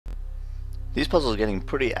These puzzles are getting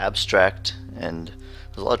pretty abstract, and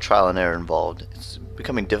there's a lot of trial and error involved. It's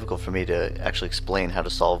becoming difficult for me to actually explain how to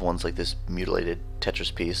solve ones like this mutilated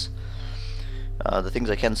Tetris piece. The things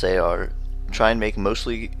I can say are try and make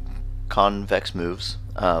mostly convex moves.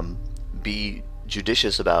 Be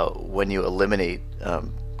judicious about when you eliminate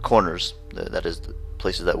corners, that is,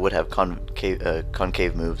 places that would have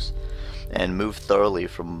concave moves, and move thoroughly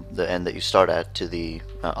from the end that you start at to the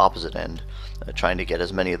opposite end, trying to get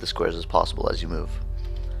as many of the squares as possible as you move.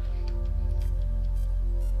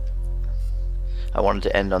 I wanted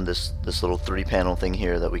to end on this little 3-panel thing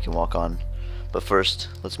here that we can walk on, but first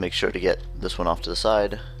let's make sure to get this one off to the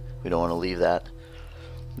side. We don't want to leave that.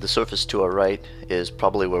 The surface to our right is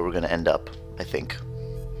probably where we're going to end up, I think.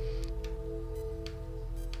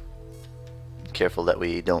 Careful that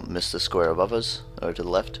we don't miss the square above us, or to the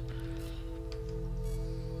left.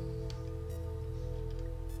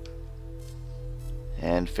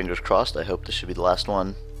 And fingers crossed, I hope this should be the last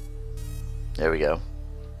one. There we go.